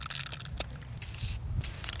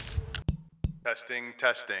Testing,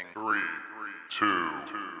 testing. 3, 2, 1.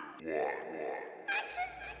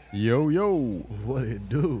 Yo. What it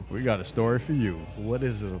do? We got a story for you. What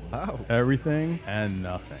is it about? Everything and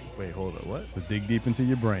nothing. Wait, hold up. What? To dig deep into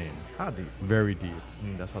your brain. How deep? Very deep.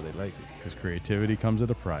 That's how they like it. Because creativity comes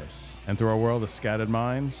at a price. Enter our world of scattered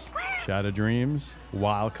minds, shattered dreams,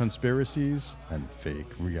 wild conspiracies, and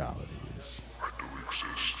fake realities.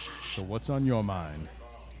 So what's on your mind?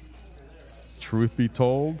 Truth be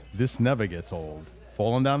told, this never gets old.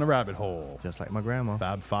 Falling down the rabbit hole. Just like my grandma.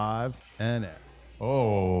 Fab 5 and S.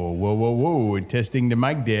 Oh, whoa. Testing the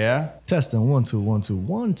mic there. Testing 1 2 1 2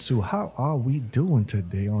 1 2. How are we doing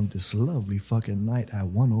today on this lovely fucking night at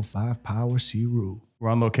 105 Power C Rue?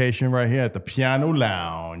 We're on location right here at the Piano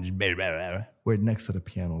Lounge, baby. We're next to the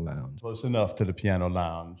piano lounge. Close enough to the Piano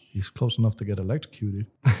Lounge. He's close enough to get electrocuted.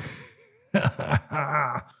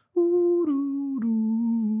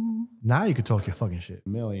 Now you can talk your fucking shit.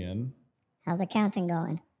 Million. How's the counting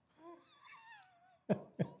going?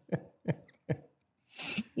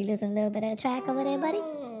 You losing a little bit of track over there, buddy?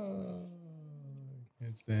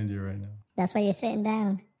 Can't stand you right now. That's why you're sitting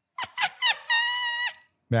down.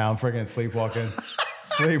 Man, I'm freaking sleepwalking.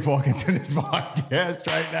 Sleepwalking to this podcast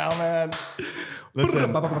right now, man.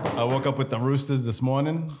 Listen, I woke up with the Roosters this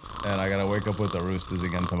morning, and I gotta wake up with the Roosters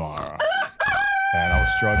again tomorrow. And I was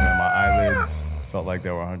struggling. My eyelids felt like they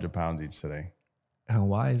were 100 pounds each today. And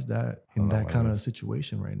why is that in that kind of is.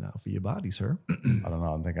 situation right now for your body, sir? I don't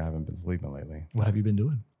know. I think I haven't been sleeping lately. What have you been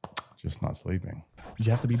doing? Just not sleeping.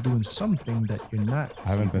 You have to be doing something that you're not. I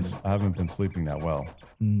haven't been sleeping that well.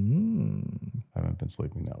 I haven't been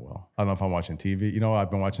sleeping that well. I don't know if I'm watching TV. You know,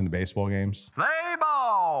 I've been watching the baseball games.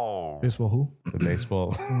 Baseball who? The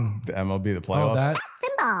baseball, the MLB, the playoffs. Oh, that?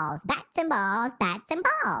 Bats and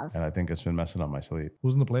balls. And I think it's been messing up my sleep.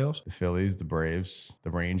 Who's in the playoffs? The Phillies, the Braves,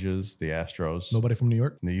 the Rangers, the Astros. Nobody from New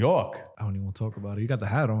York? New York. I don't even want to talk about it. You got the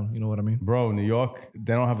hat on. You know what I mean? Bro, New York,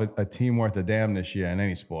 they don't have a team worth a damn this year in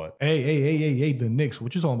any sport. Hey, the Knicks.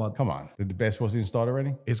 What you talking about? Come on. Did the baseball season start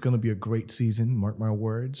already? It's going to be a great season. Mark my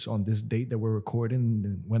words. On this date that we're recording,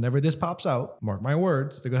 and whenever this pops out, mark my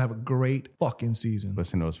words, they're going to have a great fucking season.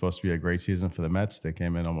 Listen, it was supposed to be a great season for the Mets. They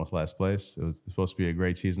came in almost last place. It was supposed to be a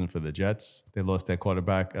great season for the Jets. They lost their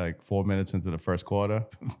quarterback like 4 minutes into the first quarter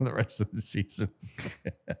for the rest of the season.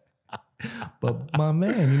 But my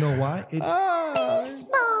man, you know why? It's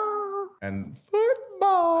Baseball. And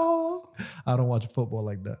football. I don't watch football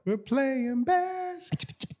like that. We're playing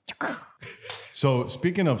basketball. So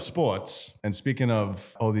speaking of sports and speaking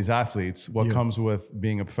of all these athletes, what comes with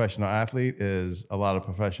being a professional athlete is a lot of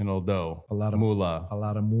professional dough. A lot of moolah. A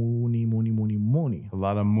lot of money. A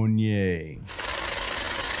lot of money.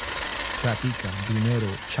 Platica, dinero,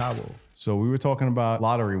 chavo. So we were talking about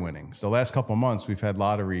lottery winnings. The last couple of months, we've had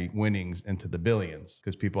lottery winnings into the billions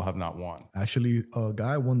because people have not won. Actually, a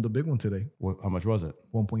guy won the big one today. How much was it?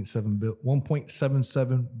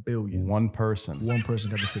 1.77 billion. One person. One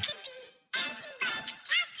person got the ticket.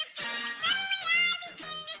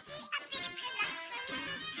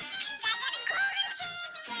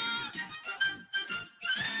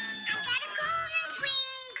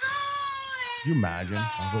 You imagine?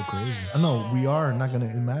 I'll go crazy. No, we are not going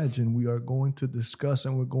to imagine. We are going to discuss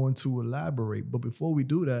and we're going to elaborate. But before we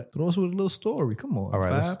do that, throw us with a little story. Come on. All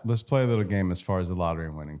right, Fab. let's play a little game as far as the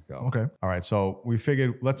lottery winnings go. Okay. All right, so we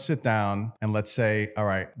figured let's sit down and let's say, all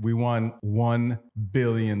right, we won $1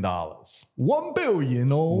 billion. 1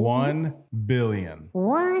 billion. Oh. 1 billion.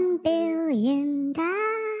 $1 billion.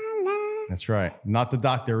 That's right. Not the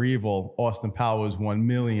Dr. Evil, Austin Powers, $1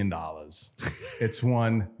 million. It's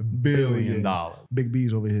 $1 billion. Big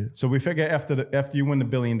B's over here. So we figure after you win the $1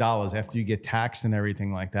 billion, after you get taxed and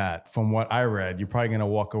everything like that, from what I read, you're probably going to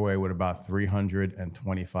walk away with about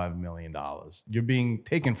 $325 million. You're being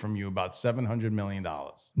taken from you about $700 million.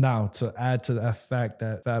 Now, to add to that fact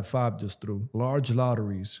that Fab Five just threw, large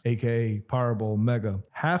lotteries, aka Powerball, Mega,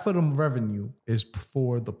 half of the revenue is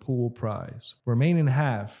for the pool prize. Remaining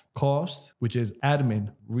half cost, which is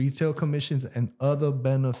admin, retail commissions, and other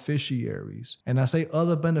beneficiaries. And I say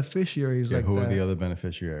other beneficiaries like who that. are the other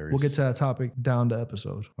beneficiaries? We'll get to that topic down the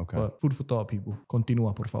episode. Okay. But food for thought, people.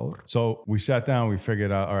 Continua, por favor. So we sat down, we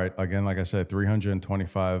figured out, all right, again, like I said,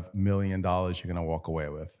 $325 million you're going to walk away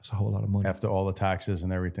with. That's a whole lot of money. After all the taxes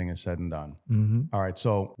and everything is said and done. Mm-hmm. All right,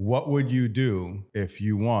 so what would you do if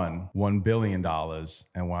you won $1 billion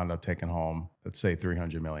and wound up taking home, let's say,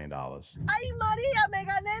 $300 million? Ay, María, me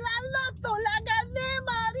gané la loto, la gané,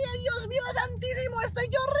 María. Dios mío, santísimo, estoy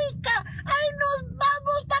yo rica. Ay, nos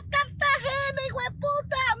vamos pa' Cartagena,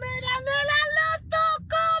 hijueputa. Me gané la loto,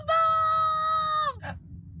 ¿cómo?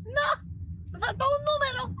 No, me faltó un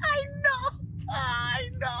número. Ay, no.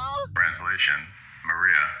 Translation.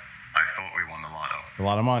 A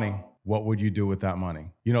lot of money. What would you do with that money?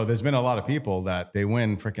 You know, there's been a lot of people that they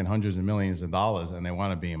win freaking hundreds of millions of dollars and they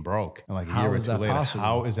want to be broke. And like a year or two later,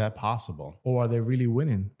 how is that possible? Or are they really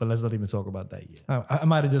winning? But let's not even talk about that yet. I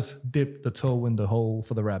might have just dipped the toe in the hole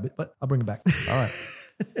for the rabbit, but I'll bring it back. All right.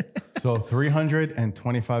 So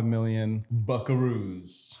 325 million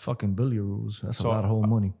buckaroos. Fucking billiaroos. That's a lot of whole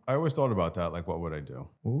money. I always thought about that. Like, what would I do?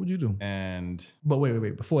 What would you do? But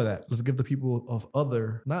wait. Before that, let's give the people of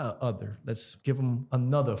let's give them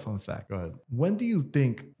another fun fact. Go ahead. When do you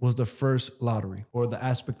think was the first lottery or the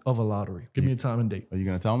aspect of a lottery? Give me a time and date. Are you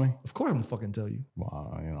going to tell me? Of course I'm going to fucking tell you.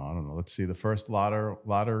 Well, I don't know. Let's see. The first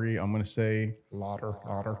lottery, I'm going to say...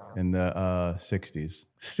 Lotter. In the 60s.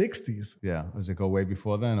 60s? Yeah. Does it go way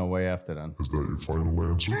before then or way after then? Is that your final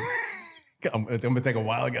answer? It's going to take a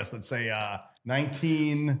while, I guess. Let's say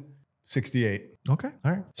 1968. Okay.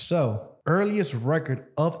 All right. So, earliest record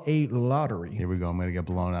of a lottery. Here we go. I'm going to get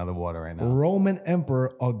blown out of the water right now. Roman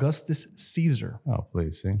Emperor Augustus Caesar. Oh,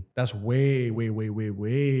 please, see? That's way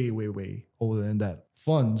older than that.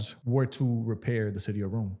 Funds were to repair the city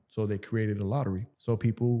of Rome. So they created a lottery. So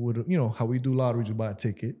people would, how we do lotteries, we buy a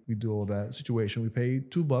ticket. We do all that situation. We paid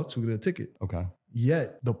 $2, we get a ticket. Okay.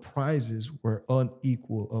 Yet the prizes were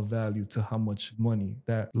unequal of value to how much money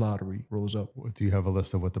that lottery rose up. Do you have a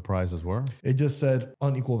list of what the prizes were? It just said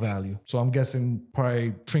unequal value. So I'm guessing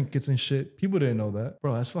probably trinkets and shit. People didn't know that.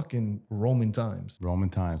 Bro, that's fucking Roman times. Roman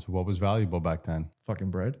times. What was valuable back then? Fucking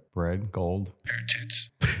bread. Bread, gold. Pair of tits.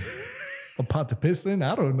 A pot to piss in?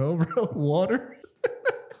 I don't know, bro. Water.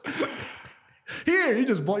 Here, you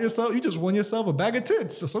just won yourself a bag of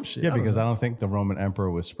tits or some shit. Yeah, because I don't think the Roman emperor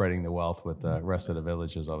was spreading the wealth with the rest of the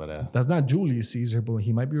villages over there. That's not Julius Caesar, but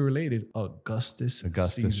he might be related. Augustus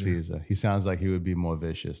Caesar. He sounds like he would be more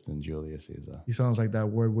vicious than Julius Caesar. He sounds like that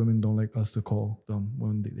word women don't like us to call them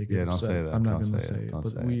when they get upset. Don't say that. I'm not going to say it.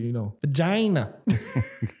 But we, vagina.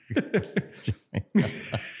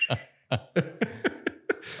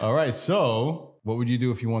 All right, so what would you do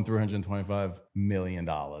if you won $325 million?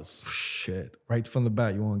 Shit. Right from the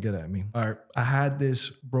bat, you want to get at me. All right. I had this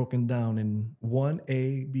broken down in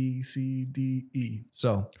 1A, B, C, D, E.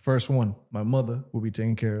 So, first one, my mother will be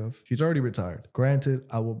taken care of. She's already retired. Granted,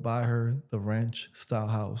 I will buy her the ranch-style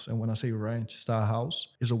house. And when I say ranch-style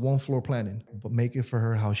house, it's a one-floor planning, but make it for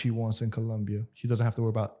her how she wants in Colombia. She doesn't have to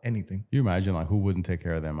worry about anything. You imagine, like, who wouldn't take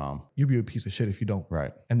care of their mom? You'd be a piece of shit if you don't.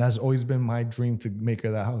 Right. And that's always been my dream to make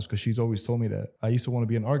her that house because she's always told me that. I used to want to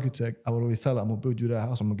be an architect. I would always tell her, I'm going to build you that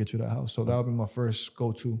house. I'm going to get you that house. So that would be my first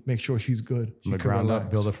go-to. Make sure she's good. From the ground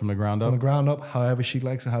up, build it from the ground up? From the ground up, however she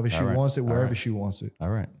likes it, however she wants it, wherever she wants it. All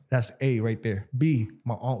right. That's A right there. B,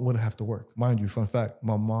 my aunt wouldn't have to work. Mind you, fun fact,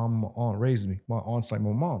 my aunt raised me. My aunt's like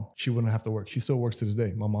my mom. She wouldn't have to work. She still works to this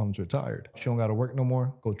day. My mom's retired. She don't got to work no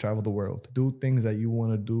more. Go travel the world. Do things that you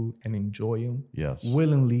want to do and enjoy them. Yes.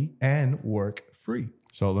 Willingly and work free.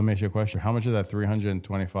 So let me ask you a question. How much of that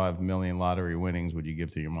 325 million lottery winnings would you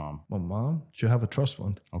give to your mom? My mom, she'll have a trust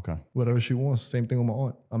fund. Okay. Whatever she wants. Same thing with my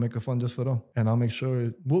aunt. I'll make a fund just for them. And I'll make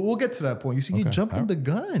sure, we'll get to that point. You see, you jumping the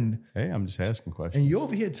gun. Hey, I'm just asking questions. And you're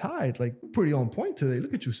over here tied, like pretty on point today.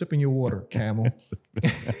 Look at you sipping your water, camel.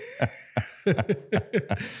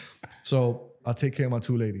 So I'll take care of my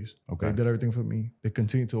two ladies. Okay. They did everything for me. They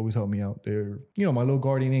continue to always help me out. They're, my little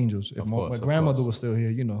guardian angels. If my grandmother was still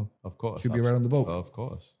here, Of course. She'd be right on the boat. Of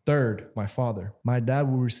course. Third, my father. My dad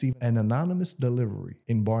will receive an anonymous delivery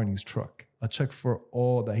in Barney's truck. A check for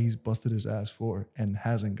all that he's busted his ass for and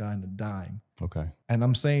hasn't gotten a dime. Okay. And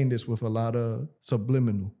I'm saying this with a lot of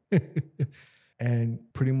subliminal. And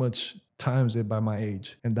pretty much times it by my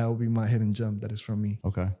age. And that would be my hidden gem that is from me.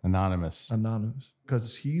 Okay. Anonymous.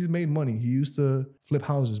 Because he's made money. He used to flip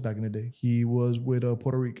houses back in the day. He was with a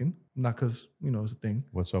Puerto Rican. Not because, it's a thing.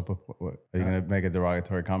 What's up with what? Are you going to make a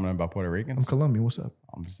derogatory comment about Puerto Ricans? I'm Colombian. What's up?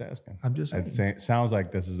 I'm just asking. I'm just saying. It sounds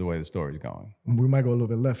like this is the way the story's going. We might go a little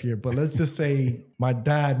bit left here, but let's just say my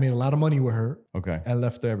dad made a lot of money with her. Okay. And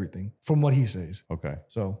left her everything, from what he says. Okay.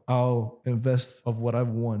 So I'll invest of what I've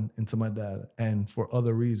won into my dad, and for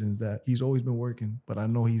other reasons that he's always been working, but I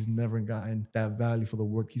know he's never gotten that value for the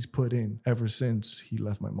work he's put in ever since he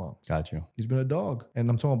left my mom. Got you. He's been a dog, and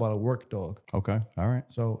I'm talking about a work dog. Okay. All right.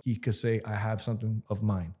 So he could say, I have something of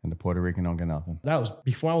mine. And the Puerto Rican don't get nothing. That was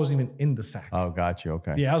before I was even in the sack. Oh, got you.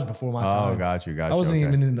 Okay. Yeah, that was before my time. Oh, got you. I wasn't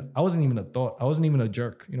even a thought. I wasn't even a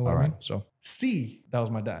jerk. You know what I mean? So C, that was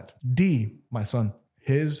my dad. D, my son.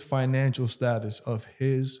 His financial status of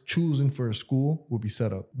his choosing for a school would be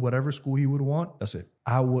set up. Whatever school he would want, that's it.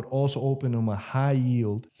 I would also open them a high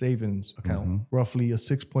yield savings account, roughly a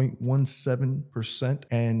 6.17%.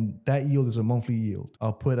 And that yield is a monthly yield.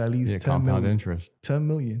 I'll put at least 10 compound million. interest. 10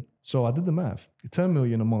 million. So I did the math. 10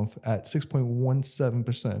 million a month at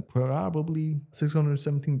 6.17%, probably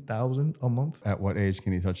 617,000 a month. At what age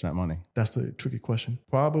can he touch that money? That's the tricky question.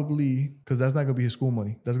 Probably because that's not going to be his school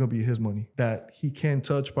money. That's going to be his money that he can't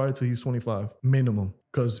touch probably till he's 25 minimum.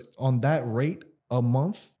 Because on that rate a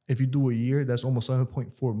month, if you do a year, that's almost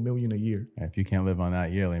 7.4 million a year. If you can't live on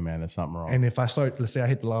that yearly, man, there's something wrong. And if I start, let's say I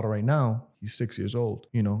hit the lotto right now, he's 6 years old,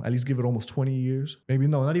 at least give it almost 20 years. Maybe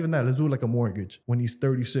no, not even that. Let's do it like a mortgage. When he's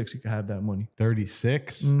 36, he can have that money.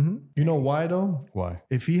 36? You know why though? Why?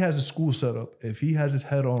 If he has a school set up, if he has his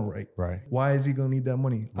head on right, why is he going to need that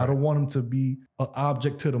money? I don't want him to be an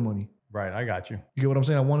object to the money. Right, I got you. You get what I'm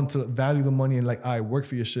saying? I want him to value the money and like, all right, work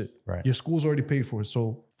for your shit. Right. Your school's already paid for it.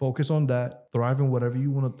 So focus on that. Thrive in whatever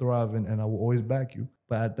you want to thrive in, and I will always back you.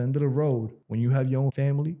 But at the end of the road, when you have your own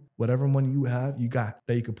family, whatever money you have, you got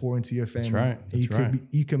that you can pour into your family. That's right. And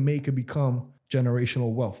you can make it become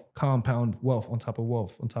generational wealth, compound wealth on top of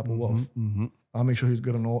wealth, on top of wealth. I'll make sure he's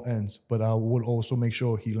good on all ends, but I would also make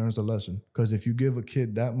sure he learns a lesson. Because if you give a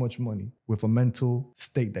kid that much money with a mental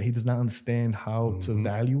state that he does not understand how to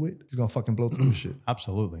value it, he's going to fucking blow through the shit.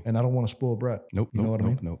 Absolutely. And I don't want to spoil brat. Nope. You know what I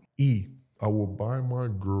mean? Nope. E. I will buy my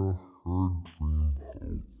girl her dream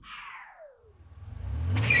home.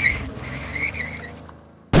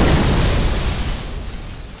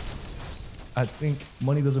 I think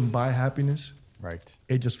money doesn't buy happiness. Right.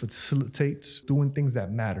 It just facilitates doing things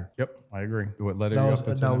that matter. Yep, I agree. What letter That you was up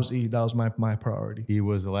to that was E. That was my priority. E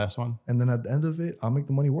was the last one? And then at the end of it, I'll make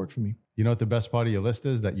the money work for me. You know what the best part of your list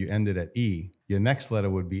is? That you ended at E. Your next letter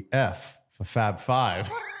would be F for Fab Five.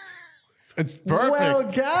 It's perfect. Well,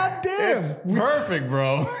 goddamn. It's perfect,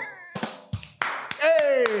 bro.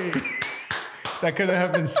 Hey. That couldn't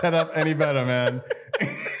have been set up any better, man.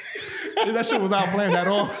 That shit was not planned at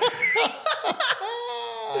all.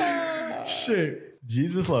 Shit.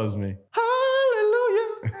 Jesus loves me. Hallelujah.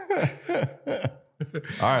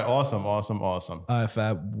 All right, awesome. All right,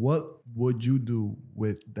 Fab, what would you do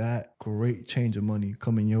with that great change of money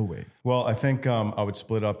coming your way? Well, I think I would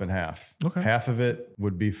split up in half. Okay. Half of it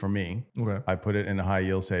would be for me. Okay. I put it in a high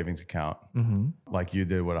yield savings account, like you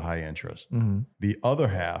did with a high interest. The other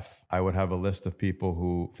half, I would have a list of people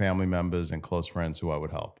who, family members and close friends who I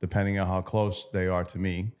would help. Depending on how close they are to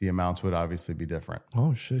me, the amounts would obviously be different.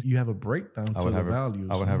 Oh, shit. You have a breakdown to the values.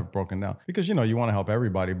 I would have it broken down. Because, you want to help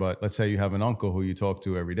everybody, but let's say you have an uncle who you talk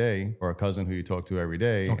to every day or a cousin who you talk to every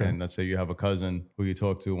day. Okay. And let's say you have a cousin who you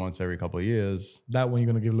talk to once every couple of years. That one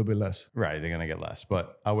you're going to give a little bit less. Right, they're going to get less.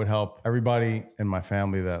 But I would help everybody in my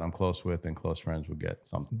family that I'm close with and close friends would get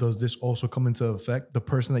something. Does this also come into effect? The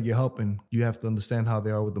person that you're helping, you have to understand how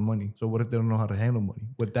they are with the money. So what if they don't know how to handle money?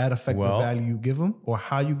 Would that affect the value you give them or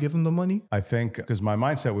how you give them the money? I think, because my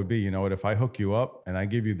mindset would be, you know what, if I hook you up and I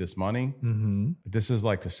give you this money, this is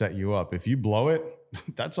like to set you up. If you blow it,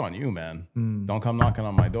 that's on you, man. Don't come knocking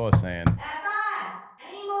on my door saying,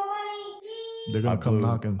 They're going to come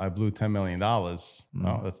knocking. I blew $10 million.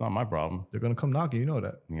 No, that's not my problem. They're going to come knocking. You know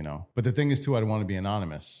that. But the thing is, too, I want to be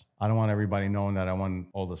anonymous. I don't want everybody knowing that I won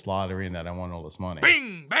all this lottery and that I won all this money.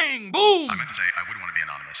 Bing, bang, boom. I meant to say I would want to be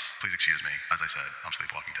anonymous. Please excuse me. As I said, I'm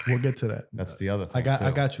sleepwalking today. We'll get to that. That's the other thing,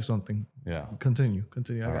 I got you something. Yeah. Continue.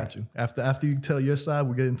 I got you. After you tell your side,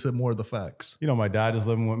 we'll get into more of the facts. My dad is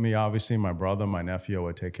living with me, obviously. My brother, my nephew, I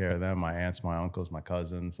would take care of them. My aunts, my uncles, my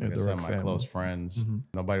cousins. Like I said, my close friends.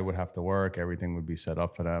 Nobody would have to work. Everything would be set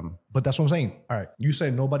up for them. But that's what I'm saying. All right. You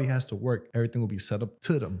say nobody has to work. Everything will be set up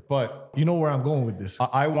to them. But you know where I'm going with this.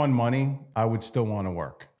 I won money. I would still want to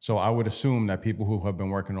work. So I would assume that people who have been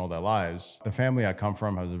working all their lives, the family I come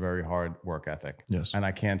from has a very hard work ethic. Yes. And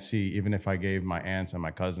I can't see, even if I gave my aunts and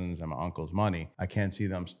my cousins and my uncles money, I can't see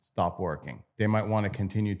them stop working. They might want to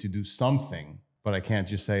continue to do something, but I can't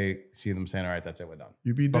just see them saying, all right, that's it, we're done.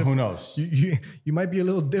 You'd be but different. Who knows? You might be a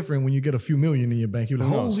little different when you get a few million in your bank. You're like,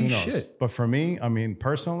 holy shit. But for me,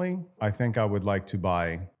 personally, I think I would like to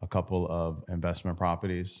buy a couple of investment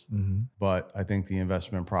properties. But I think the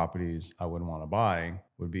investment properties I would want to buy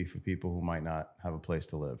would be for people who might not have a place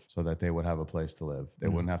to live, so that they would have a place to live. They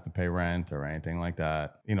wouldn't have to pay rent or anything like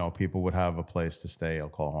that. People would have a place to stay or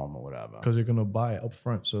call home or whatever. Because you're going to buy it up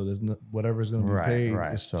front. So there's whatever is going to be paid.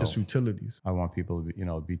 It's just utilities. I want people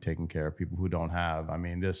to be taken care of, people who don't have.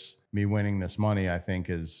 Me winning this money, I think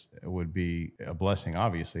would be a blessing,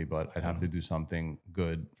 obviously, but I'd have to do something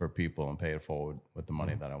good for people and pay it forward with the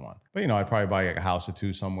money that I want. But, I'd probably buy a house or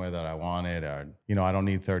two somewhere that I wanted, or, I don't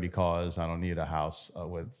need 30 cars. I don't need a house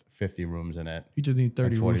with 50 rooms in it. You just need 30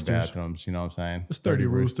 and 40 roosters. bathrooms. You know what I'm saying? It's 30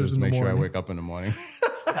 roosters in the Make sure I morning. wake up in the morning.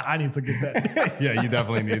 I need to get that. Yeah, you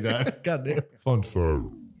definitely need that. Goddamn. Fun fact.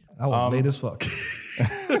 I was late as fuck.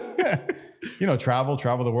 You know, travel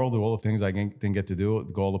the world, do all the things I didn't get to do,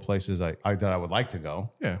 go all the places that I would like to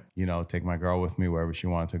go. Yeah. You know, take my girl with me wherever she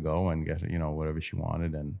wanted to go and get, you know, whatever she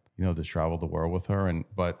wanted and, you know, just travel the world with her.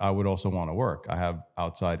 But I would also want to work. I have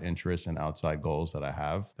outside interests and outside goals that I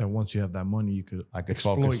have. And once you have that money, you could I could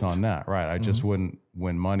exploit. focus on that. Right. I just wouldn't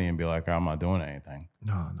win money and be like, I'm not doing anything.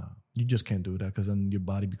 No. You just can't do that because then your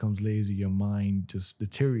body becomes lazy. Your mind just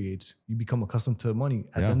deteriorates. You become accustomed to money.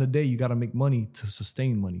 At the end of the day, you got to make money to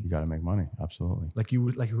sustain money. You got to make money. Absolutely. Like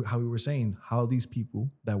how we were saying, how these people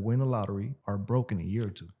that win a lottery are broke in a year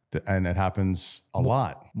or two. And it happens a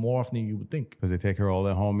lot. More often than you would think. Because they take care of all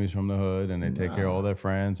their homies from the hood and they take care of all their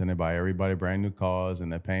friends and they buy everybody brand new cars and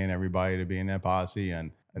they're paying everybody to be in their posse.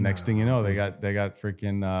 And the next thing you know, they got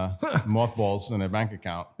freaking mothballs in their bank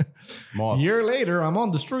account. Moths. A year later, I'm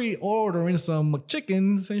on the street ordering some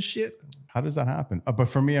chickens and shit. How does that happen? But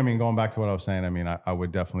for me, I mean, going back to what I was saying, I mean, I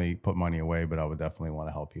would definitely put money away, but I would definitely want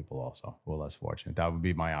to help people also who are less fortunate. That would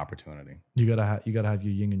be my opportunity. You gotta have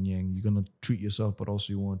your yin and yang. You're gonna treat yourself, but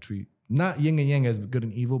also you want to treat not yin and yang as good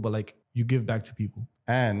and evil, but like you give back to people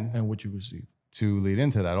And what you receive. to lead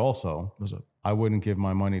into that also, What's up? I wouldn't give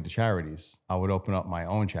my money to charities. I would open up my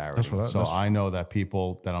own charity. So I know that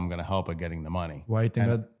people that I'm going to help are getting the money. Why do you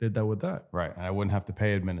think I did that with that? Right. And I wouldn't have to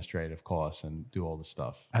pay administrative costs and do all the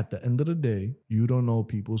stuff. At the end of the day, you don't know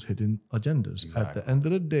people's hidden agendas. Exactly. At the end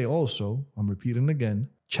of the day, also, I'm repeating again,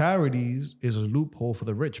 charities is a loophole for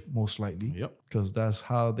the rich, most likely. Yep. Because that's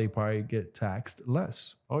how they probably get taxed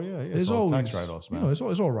less. Oh, yeah. It's all always tax write-offs, man. You know,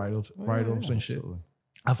 it's all write-offs, and shit. Absolutely.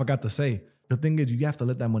 I forgot to say, the thing is, you have to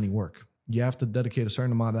let that money work. You have to dedicate a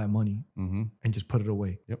certain amount of that money and just put it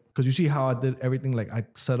away. Yep. Because you see how I did everything? Like I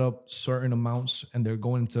set up certain amounts and they're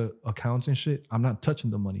going into accounts and shit. I'm not touching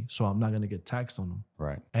the money, so I'm not going to get taxed on them.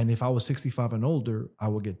 Right. And if I was 65 and older, I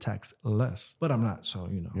would get taxed less. But I'm not. So,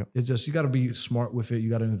 you know, Yep. It's just you got to be smart with it. You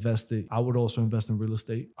got to invest it. I would also invest in real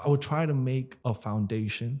estate. I would try to make a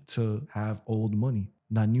foundation to have old money,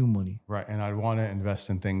 not new money. Right. And I'd want to invest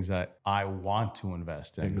in things that I want to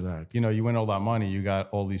invest in. Exactly. You know, you win all that money, you got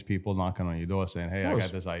all these people knocking on your door saying, hey, I course.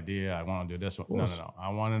 got this idea. I want to do this. No, course. I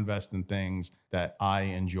want to invest in things that I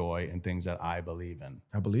enjoy and things that I believe in.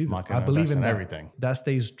 I believe I'm it. not gonna I believe invest in in that. everything. That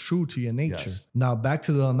stays true to your nature. Yes. Now, back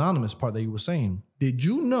to the anonymous part that you were saying. Did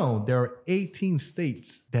you know there are 18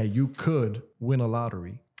 states that you could win a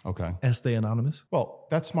lottery Okay. and stay anonymous? Well,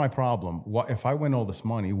 that's my problem. If I win all this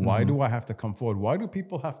money, why do I have to come forward? Why do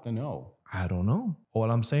people have to know? I don't know. All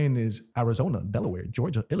I'm saying is Arizona, Delaware,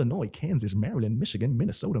 Georgia, Illinois, Kansas, Maryland, Michigan,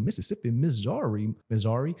 Minnesota, Mississippi, Missouri,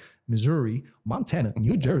 Montana,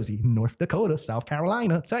 New Jersey, North Dakota, South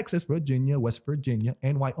Carolina, Texas, Virginia, West Virginia,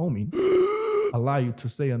 and Wyoming allow you to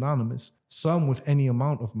stay anonymous. Some with any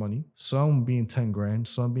amount of money, some being 10 grand,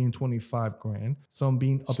 some being 25 grand, some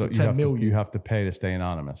being up to 10 million. You have to pay to stay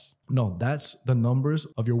anonymous. No, that's the numbers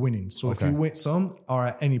of your winnings. So if Okay. you win, some are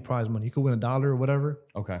at any prize money. You could win $1 or whatever,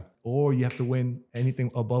 Okay. or you have to win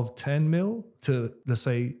anything above 10 mil to, let's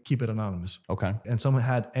say, keep it anonymous. Okay. And some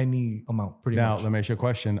had any amount, pretty Now, much. let me ask you a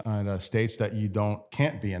question. On states that you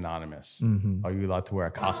can't be anonymous, are you allowed to wear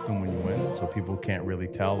a costume when you win? So people can't really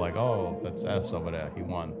tell, like, oh, that's S over there. He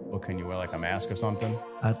won. Or can you wear like a mask or something?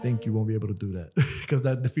 I think you won't be able to do that because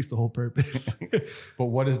that defeats the whole purpose. But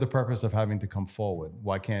what is the purpose of having to come forward?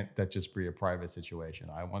 Why can't that just be a private situation?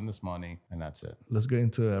 I won this money and that's it. Let's get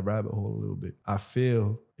into a rabbit hole a little bit. I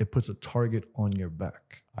feel it puts a target on your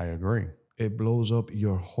back. I agree. It blows up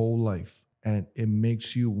your whole life and it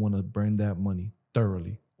makes you want to burn that money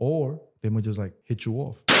thoroughly. Or they might just like hit you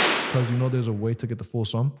off because you know there's a way to get the full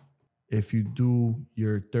sum. If you do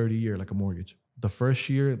your 30-year like a mortgage, the first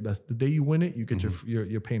year, that's the day you win it, you get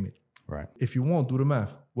your payment. Right. If you won't, do the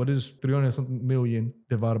math. What is 300 something million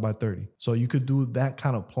divided by 30? So you could do that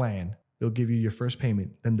kind of plan. They'll give you your first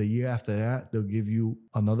payment. Then the year after that, they'll give you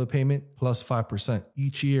another payment plus 5%.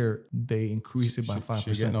 Each year, they increase it by 5%.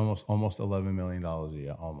 You're getting almost $11 million a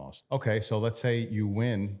year, almost. Okay, so let's say you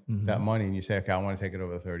win that money and you say, okay, I want to take it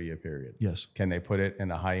over a 30-year period. Yes. Can they put it in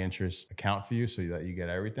a high interest account for you so that you get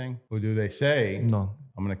everything? Or do they say, No,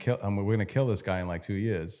 we're gonna kill this guy in like 2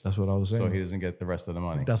 years, that's what I was saying. so he doesn't get the rest of the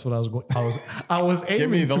money? That's what I was going. I was aiming Give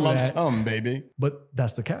me the to lump that, sum, baby. but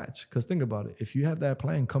that's the catch. Because think about it: if you have that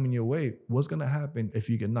plan coming your way, what's gonna happen if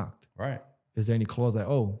you get knocked? Right. Is there any clause that,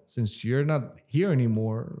 oh, since you're not here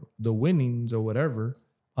anymore, the winnings or whatever,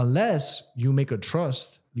 unless you make a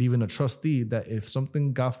trust, leaving a trustee that if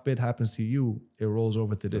something, God forbid, happens to you, it rolls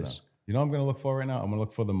over to this. You know what I'm gonna look for right now? I'm gonna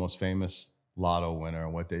look for the most famous lotto winner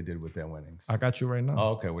and what they did with their winnings. I got you right now. Oh,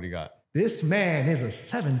 okay. What do you got? This man is a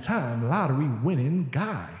 7-time lottery winning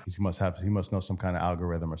guy. He must know some kind of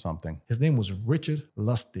algorithm or something. His name was Richard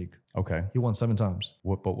Lustig. Okay. He won 7 times.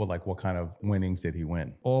 What kind of winnings did he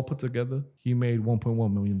win? All put together, he made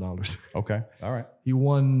 $1.1 million. Okay. All right. He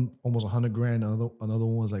won almost 100 grand. Another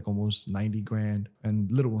one was like almost 90 grand.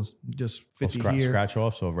 And little ones, just 50 here. Scratch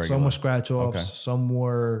offs or regular? Some were scratch offs. Okay. Some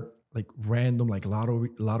were like random, like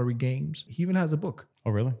lottery games. He even has a book. Oh,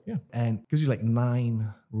 really? Yeah. And gives you like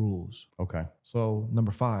 9 rules. Okay. So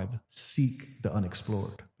number 5, seek the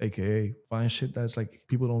unexplored, AKA find shit that's like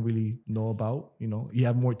people don't really know about. You know, you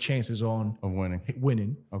have more chances on Of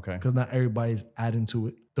winning. Okay. because not everybody's adding to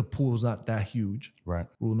it. The pool's not that huge. Right.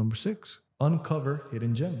 Rule number 6, uncover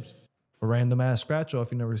hidden gems. A random ass scratch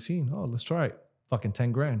off you never seen. Oh, let's try it. Fucking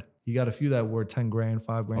 10 grand. You got a few that were 10 grand,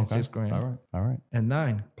 5 grand, Okay. 6 grand. All right. And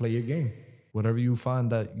 9, play your game. Whatever you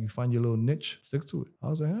find your little niche, stick to it. I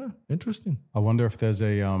was like, interesting. I wonder if there's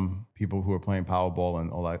people who are playing Powerball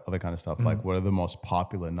and all that other kind of stuff. Like, what are the most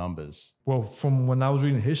popular numbers? Well, from when I was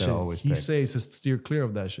reading his They're always shit, he big. says to steer clear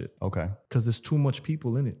of that shit Okay. because there's too much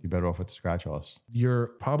people in it. You're better off with the scratch offs. Your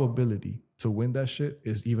probability to win that shit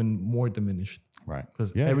is even more diminished Right.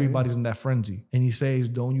 because Yeah, everybody's in that frenzy. And he says,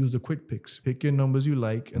 don't use the quick picks. Pick your numbers you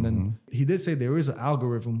like. And then he did say there is an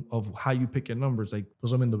algorithm of how you pick your numbers. Like, there's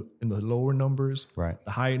some in the lower numbers, Right.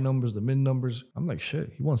 the higher numbers, the mid numbers. I'm like,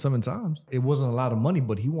 shit, he won 7 times. It wasn't a lot of money,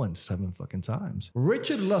 but he won 7 fucking times.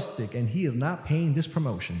 Richard Lustig, and he is not paying this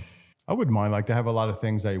promotion. I wouldn't mind. Like, they have a lot of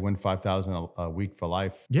things that you win $5,000 a week for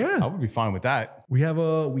life. Yeah. I would be fine with that. We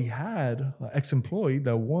had an ex-employee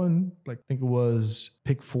that won, like, I think it was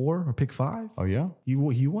pick 4 or pick 5. Oh, yeah? He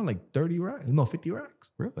won like 50 racks.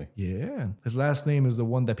 Really? Yeah. His last name is the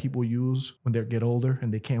one that people use when they get older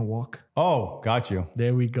and they can't walk. Oh, got you.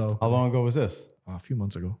 There we go. How long ago was this? A few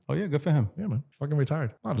months ago. Oh, yeah, good for him. Yeah, man. Fucking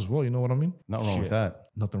retired. Might as well, you know what I mean? Nothing wrong with that.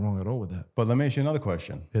 Nothing wrong at all with that. But let me ask you another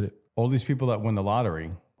question. Hit it. All these people that win the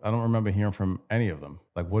lottery, I don't remember hearing from any of them.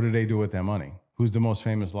 Like, what do they do with their money? Who's the most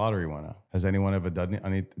famous lottery winner? Has anyone ever done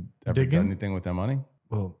anything with their money?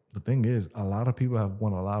 Well, the thing is, a lot of people have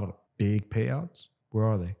won a lot of big payouts. Where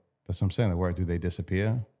are they? That's what I'm saying. Where do they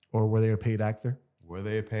disappear? Or were they a paid actor? Were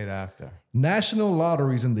they a paid actor? National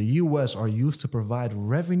lotteries in the U.S. are used to provide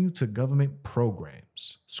revenue to government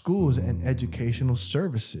programs, schools, and educational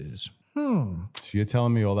services. So you're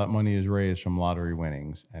telling me all that money is raised from lottery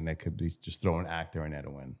winnings, and they could just throw an actor in there to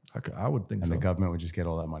win, I would think and so. the government would just get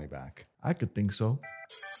all that money back. I could think so.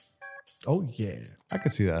 Oh, yeah. I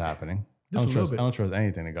could see that happening. I Just a don't little bit. trust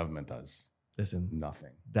anything the government does. Listen,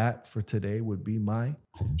 Nothing. that for today would be my...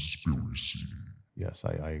 Yes,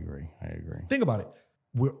 I agree. Think about it.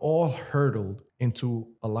 We're all hurdled into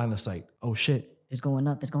a line of sight. Oh, shit. It's going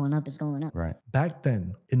up, it's going up, it's going up. Right. Back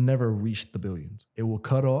then, it never reached the billions. It will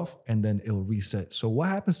cut off and then it'll reset. So what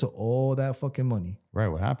happens to all that fucking money? Right.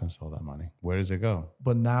 What happens to all that money? Where does it go?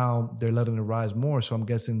 But now they're letting it rise more. So I'm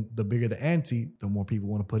guessing the bigger the ante, the more people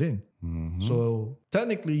want to put in. Mm-hmm. So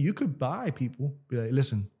technically, you could buy people, be like,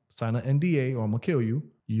 listen, sign an NDA or I'm going to kill you.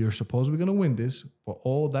 You're supposedly going to win this. But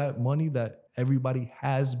all that money that everybody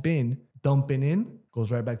has been dumping in goes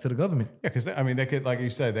right back to the government. Yeah, because they could, like you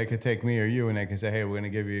said, they could take me or you and they could say, hey, we're going to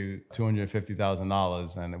give you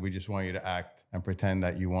 $250,000 and we just want you to act and pretend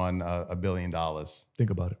that you won $1 billion. Think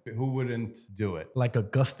about it. Who wouldn't do it? Like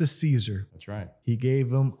Augustus Caesar, That's right. he gave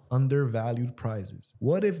them undervalued prizes.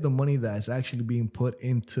 What if the money that's actually being put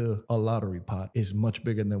into a lottery pot is much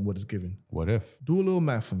bigger than what is given? What if? Do a little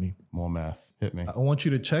math for me. More math. Hit me. I want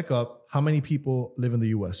you to check up how many people live in the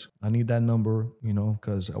U.S. I need that number,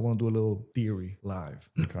 because I want to do a little theory live.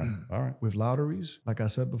 Okay. All right. With lotteries, like I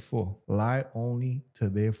said before, lie only to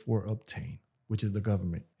therefore obtain, which is the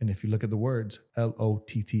government. And if you look at the words,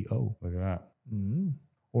 LOTTO, Look at that.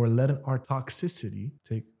 or letting our toxicity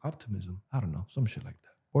take optimism. I don't know, some shit like that.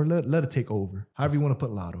 Or let it take over. However you want to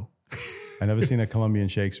put lotto. I never seen a Colombian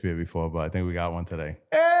Shakespeare before, but I think we got one today.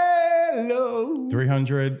 Hello.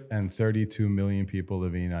 332 million people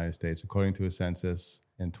live in the United States, according to a census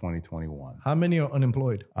in 2021. How many are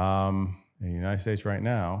unemployed? In the United States right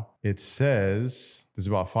now, it says there's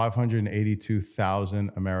about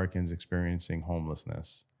 582,000 Americans experiencing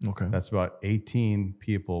homelessness. Okay. That's about 18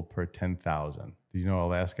 people per 10,000. Did you know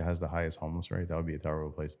Alaska has the highest homeless rate? That would be a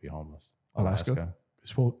terrible place to be homeless. Alaska?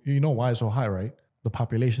 So you know why it's so high, right? The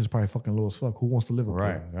population is probably fucking low as fuck. Who wants to live up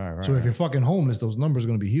Right, there? right. So if you're fucking homeless, those numbers are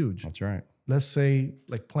going to be huge. That's right. let's say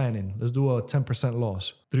like planning. Let's do a 10%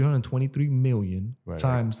 loss. 323 million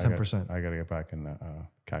times 10%. I got to get back and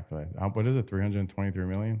calculate. What is it? 323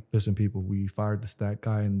 million? Listen, people, we fired the stat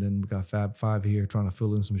guy and then we got Fab 5 here trying to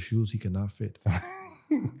fill in some shoes he cannot fit.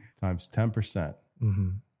 Times 10%. Mm-hmm.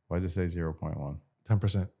 Why does it say 0.1?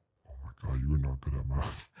 10%. Oh my God, you were not good at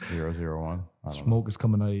math. 001? Smoke is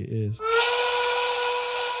coming out of your ears.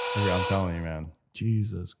 Yeah, I'm telling you, man.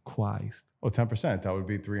 Jesus Christ. Well, 10%, that would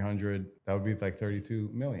be 300. That would be like 32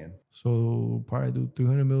 million. So probably do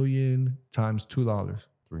 300 million times $2.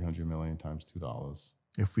 300 million times $2.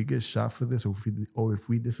 If we get shot for this, or if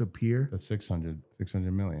we disappear, That's 600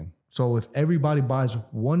 million. so if everybody buys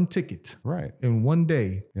one ticket Right. in one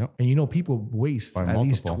day, Yep. and you know people waste By at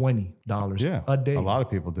least multiple. $20 Yeah. a day. A lot of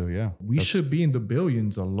people do, yeah. We should be in the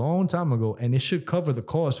billions a long time ago, and it should cover the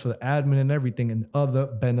cost for the admin and everything and other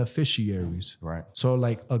beneficiaries. Right. So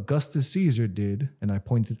like Augustus Caesar did, and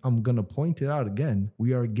I'm going to point it out again,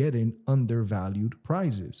 we are getting undervalued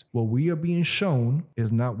prizes. What we are being shown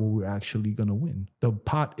is not what we're actually going to win. The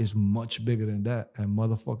pot is much bigger than that, and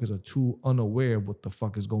motherfuckers are too unaware of what the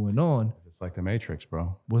fuck is going on. It's like the Matrix,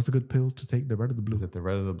 bro. What's the good pill to take, the red or the blue? Is it the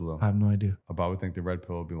red or the blue? I have no idea. I would think the red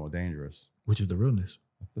pill would be more dangerous. Which is the realness?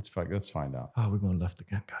 Let's find out. Oh, we're going left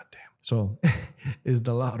again. Goddamn. So is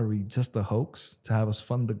the lottery just a hoax to have us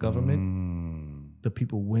fund the government? The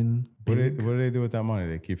people win What big? do they do with that money?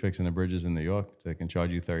 They keep fixing the bridges in New York so they can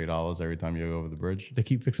charge you $30 every time you go over the bridge. They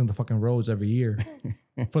keep fixing the fucking roads every year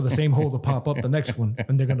for the same hole to pop up the next one,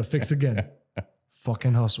 and they're going to fix again.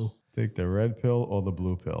 Fucking hustle. Take the red pill or the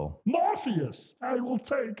blue pill. Morpheus, I will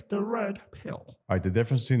take the red pill. All right, the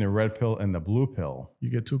difference between the red pill and the blue pill You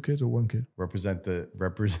get 2 kids or 1 kid? represent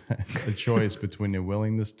the choice between the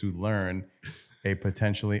willingness to learn a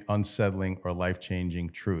potentially unsettling or life-changing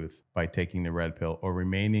truth by taking the red pill, or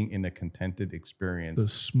remaining in a contented experience The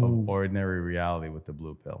smooth. of ordinary reality with the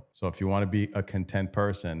blue pill. So if you want to be a content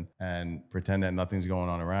person and pretend that nothing's going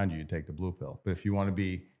on around you, you take the blue pill. But if you want to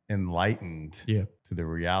be enlightened Yeah. to the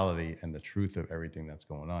reality and the truth of everything that's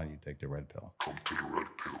going on, you take the red pill. Come to the red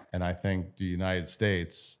pill. And I think the United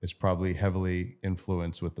States is probably heavily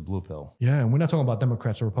influenced with the blue pill. Yeah, and we're not talking about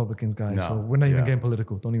Democrats or Republicans, guys. No, So we're not even yeah. getting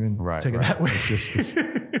political. Don't even take it that way.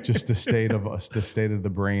 It's just the state of us, the state of the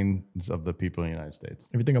brains of the people in the United States.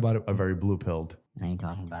 If you think about it, Are very blue pilled. I ain't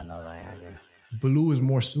talking about no Viagra. blue is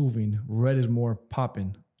more soothing, red is more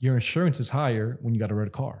popping. Your insurance is higher when you got a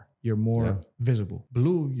red car. You're more visible.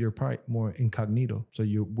 Blue, you're probably more incognito. So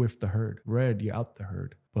you're with the herd. Red, you're out the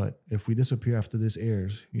herd. But if we disappear after this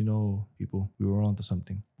airs, you know, people, we were onto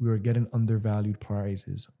something. We were getting undervalued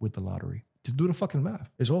prizes with the lottery. Just do the fucking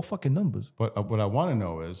math. It's all fucking numbers. But what I want to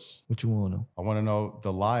know is, What you want to know? I want to know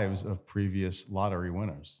the lives of previous lottery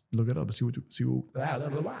winners. Look it up and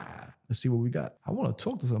let's see what we got. I want to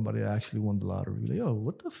talk to somebody that actually won the lottery. Like, yo,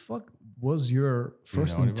 what the fuck was your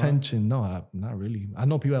first know anybody? intention? No, not really. I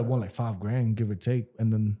know people that won like $5,000, give or take.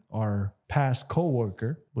 And then our past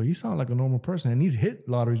coworker, but he sounded like a normal person, and he's hit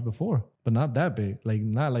lotteries before, but not that big. Like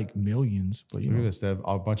not like millions, but you Look at know, this. They have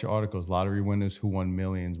a bunch of articles, lottery winners who won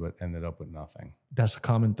millions but ended up with nothing. that's a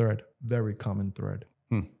common thread. Very common thread.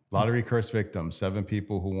 Lottery curse victims, 7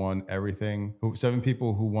 people who won everything, 7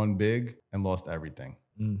 people who won big and lost everything.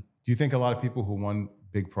 Do you think a lot of people who won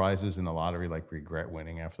big prizes in the lottery like regret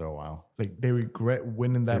winning after a while? Like they regret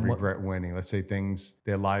winning They that much. regret winning. Let's say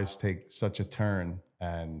their lives take such a turn,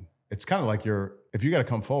 and it's kind of like if you got to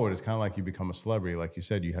come forward, it's kind of like you become a celebrity. Like you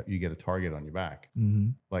said, you get a target on your back.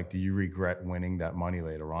 Like, do you regret winning that money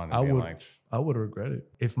later on? And I being would. like, I would regret it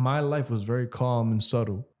if my life was very calm and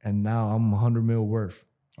subtle, and now I'm 100 mil worth.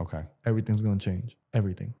 okay, Everything's going to change.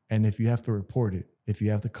 Everything. And if you have to report it, if you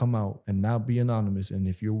have to come out and now be anonymous, and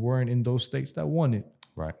if you weren't in those states that won it,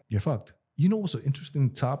 right. you're fucked. You know what's an interesting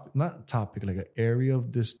topic, like an area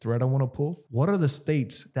of this thread I want to pull? What are the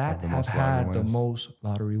states that the have most lottery had the wins? most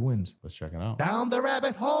lottery wins? Let's check it out. Down the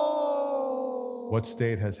rabbit hole. What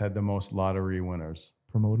state has had the most lottery winners?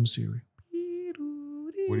 Promoting Siri.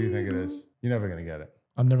 What do you think it is? You're never going to get it.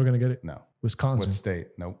 I'm never going to get it. No. Wisconsin. What state?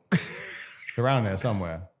 Nope. It's around there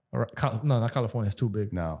somewhere. All right. No, not California. It's too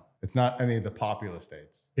big. No. It's not any of the popular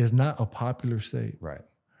states. It's not a popular state. Right.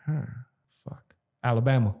 Fuck.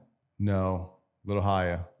 Alabama. No. A little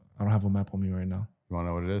higher. I don't have a map on me right now. You want to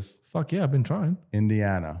know what it is? Fuck yeah, I've been trying.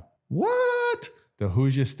 Indiana. What? The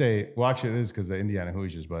Hoosier State. Well, actually, it is because the Indiana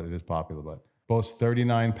Hoosiers, but it is popular. But boasts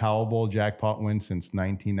 39 Powerball jackpot wins since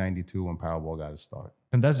 1992 when Powerball got its start.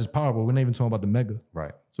 And that's just Powerball. We're not even talking about the mega.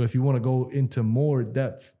 Right. So if you want to go into more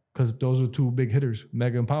depth, because those are 2 big hitters,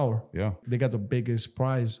 Mega and Power. Yeah. They got the biggest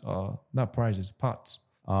prize, not prizes, pots.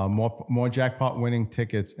 More jackpot winning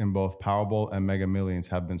tickets in both Powerball and Mega Millions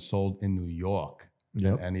have been sold in New York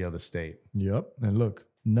than any other state. Yep. And look,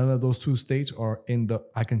 none of those two states are in the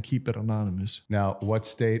I can keep it anonymous. Now, what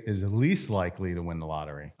state is the least likely to win the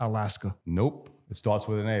lottery? Alaska. Nope. It starts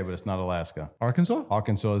with an A, but it's not Alaska. Arkansas?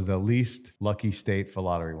 Arkansas is the least lucky state for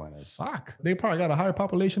lottery winners. Fuck. They probably got a higher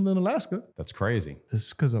population than Alaska. That's crazy.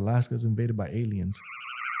 It's because Alaska is invaded by aliens.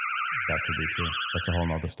 That could be too. That's a whole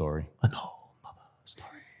nother story. A whole nother story.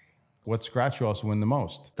 What scratch-offs win the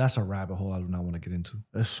most? That's a rabbit hole I do not want to get into.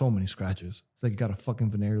 There's so many scratches. It's like you got a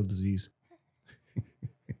fucking venereal disease.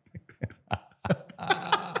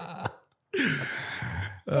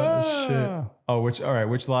 Shit. Oh, which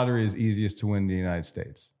lottery is easiest to win in the United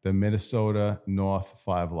States? The Minnesota North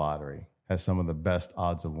 5 lottery has some of the best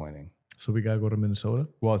odds of winning. So we got to go to Minnesota?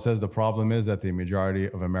 Well, it says the problem is that the majority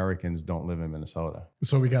of Americans don't live in Minnesota.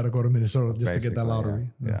 So we got to go to Minnesota just to get that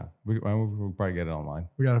lottery. Yeah. We'll probably get it online.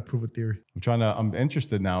 We got to prove a theory. I'm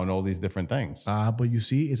interested now in all these different things. But you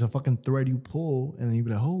see, it's a fucking thread you pull and then you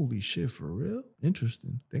be like, holy shit, for real?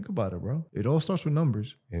 Interesting. Think about it, bro. It all starts with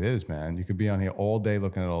numbers. It is, man. You could be on here all day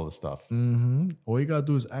looking at all this stuff. Mm-hmm. All you got to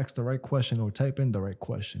do is ask the right question or type in the right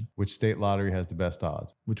question. Which state lottery has the best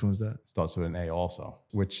odds? Which one's that? Starts with an A also.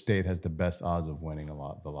 Which state has the best odds of winning the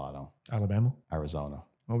lotto? Alabama? Arizona.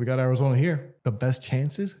 Well, we got Arizona here. The best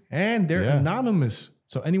chances. And they're anonymous.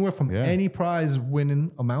 So anywhere from any prize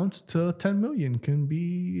winning amount to 10 million can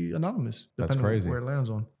be anonymous. That's Depending crazy. on where it lands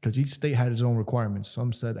on. Because each state had its own requirements.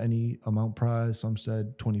 Some said any amount prize. Some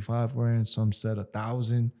said 25 grand. Some said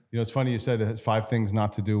 1,000. You know, it's funny you said there's 5 things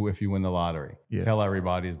not to do if you win the lottery. Yeah. Tell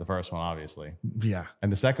everybody is the first one, obviously. Yeah.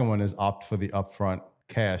 And the second one is opt for the upfront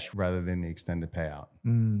cash rather than the extended payout.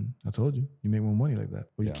 I told you. You make more money like that.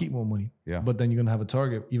 Or you keep more money. Yeah. But then you're going to have a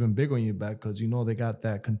target even bigger on your back because you know they got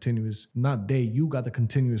that continuous, you got the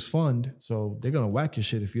continuous fund. So they're going to whack your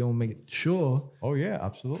shit if you don't make it sure. Oh, yeah,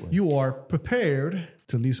 absolutely. You are prepared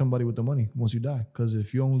to leave somebody with the money once you die. Because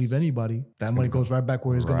if you don't leave anybody, that money goes right back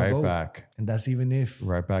where it's going to go. Right back. And that's even if.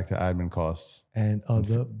 Right back to admin costs. And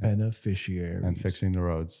other beneficiaries. And fixing the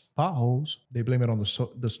roads. Potholes. They blame it on the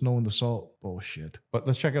snow and the salt. Bullshit. But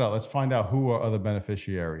let's check it out. Let's find out who are other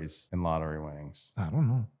beneficiaries in lottery winnings. I don't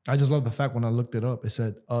know. I just love the fact when I looked it up, it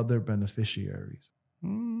said other beneficiaries.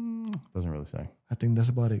 Doesn't really say. I think that's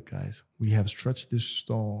about it, guys. We have stretched this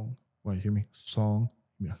song. Wait, you hear me? Song.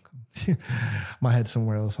 Yeah. My head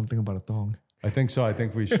somewhere else. Something about a thong. I think so. I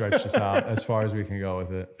think we stretched this out as far as we can go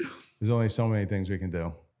with it. There's only so many things we can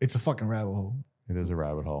do. It's a fucking rabbit hole. It is a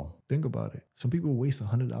rabbit hole. Think about it. Some people waste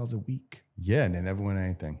 $100 a week. Yeah, and they never win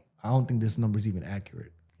anything. I don't think this number is even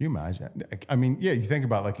accurate. Can you imagine? I mean, yeah, you think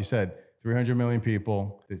about, like you said, 300 million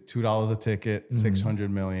people, $2 a ticket,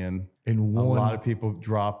 600 million. In A one. lot of people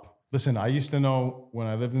drop. Listen, I used to know when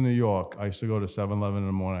I lived in New York, I used to go to 7-Eleven in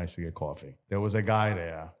the morning. I used to get coffee. There was a guy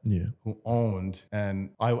there who owned,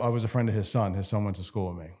 and I was a friend of his son. His son went to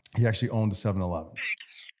school with me. He actually owned a 7-Eleven.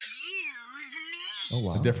 Oh,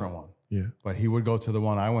 wow. A different one. Yeah. But he would go to the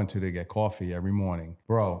one I went to get coffee every morning.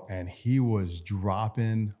 Bro, and he was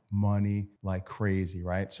dropping money like crazy,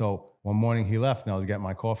 right? So one morning he left and I was getting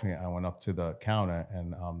my coffee and I went up to the counter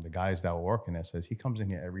and the guys that were working there says he comes in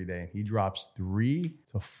here every day and he drops $300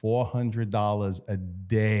 to $400 a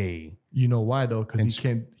day. You know why though? Because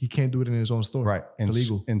he can't do it in his own store. Right. It's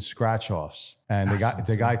illegal. In scratch offs. And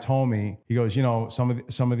the guy told me, he goes, you know, some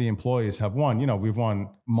of the employees have won, you know, we've won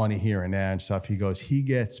money here and there and stuff. He goes, he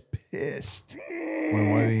gets pissed when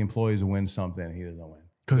one of the employees wins something and he doesn't win.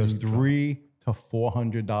 Because $300 to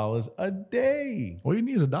 $400 a day. All you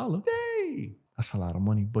need is $1. Day. That's a lot of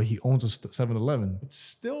money. But he owns a 7-Eleven. But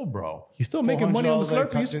still, bro. He's still making money on the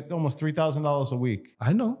 $400 Slurpees. almost $3,000 a week.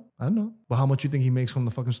 I know. But how much you think he makes from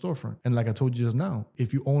the fucking storefront? And like I told you just now,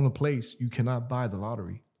 if you own a place, you cannot buy the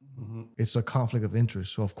lottery. Mm-hmm. It's a conflict of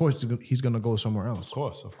interest. So of course he's going to go somewhere else.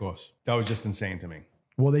 Of course. That was just insane to me.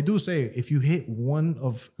 Well, they do say if you hit one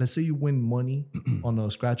of, let's say you win money on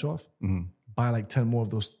a scratch off, buy like 10 more of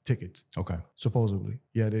those tickets. Okay. Supposedly.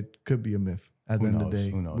 Yet it could be a myth. At the end of the day,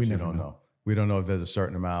 Who knows? we You never don't know. We don't know if there's a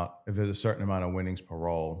certain amount. If there's a certain amount of winnings per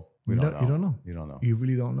roll. We don't know. You don't know. You don't know. You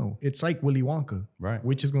really don't know. It's like Willy Wonka. Right.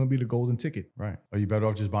 Which is going to be the golden ticket. Right. Are you better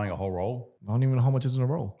off just buying a whole roll? I don't even know how much is in a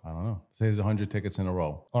roll. I don't know. Say there's 100 tickets in a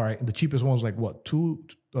roll. All right. The cheapest one's like what?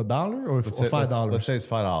 $1 or $5? Let's say it's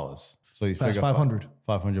 $5. So you That's figure 500.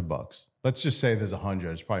 $500. Let's just say there's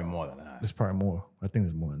 100. It's probably more than that. It's probably more. I think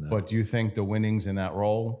there's more than that. But do you think the winnings in that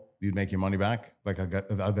roll you'd make your money back? Like,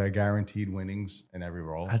 are there guaranteed winnings in every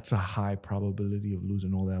roll? That's a high probability of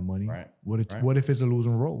losing all that money. Right. What if it's a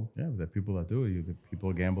losing roll? Yeah, but there are people that do it.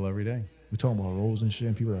 People gamble every day. We're talking about rolls and shit,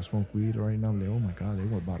 and people that smoke weed right now. Like, oh my God,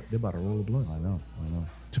 they're about to roll a blunt. I know.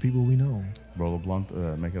 To people we know. Roll a blunt,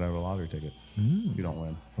 make it out of a lottery ticket. You don't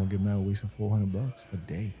win. Don't get mad wasting $400 a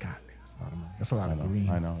day. God, that's a lot of money. That's a lot of green.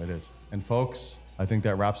 I know, it is. And folks, I think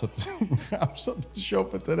that wraps up the show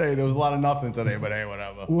for today. There was a lot of nothing today, but hey,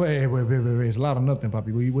 whatever. Wait. It's a lot of nothing,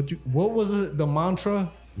 Poppy. What was it? The mantra?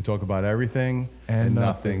 We talk about everything and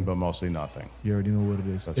nothing, but mostly nothing. You already know what it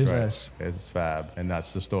is. That's It's right. S. It's Fab. And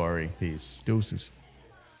that's the story. Peace. Deuces.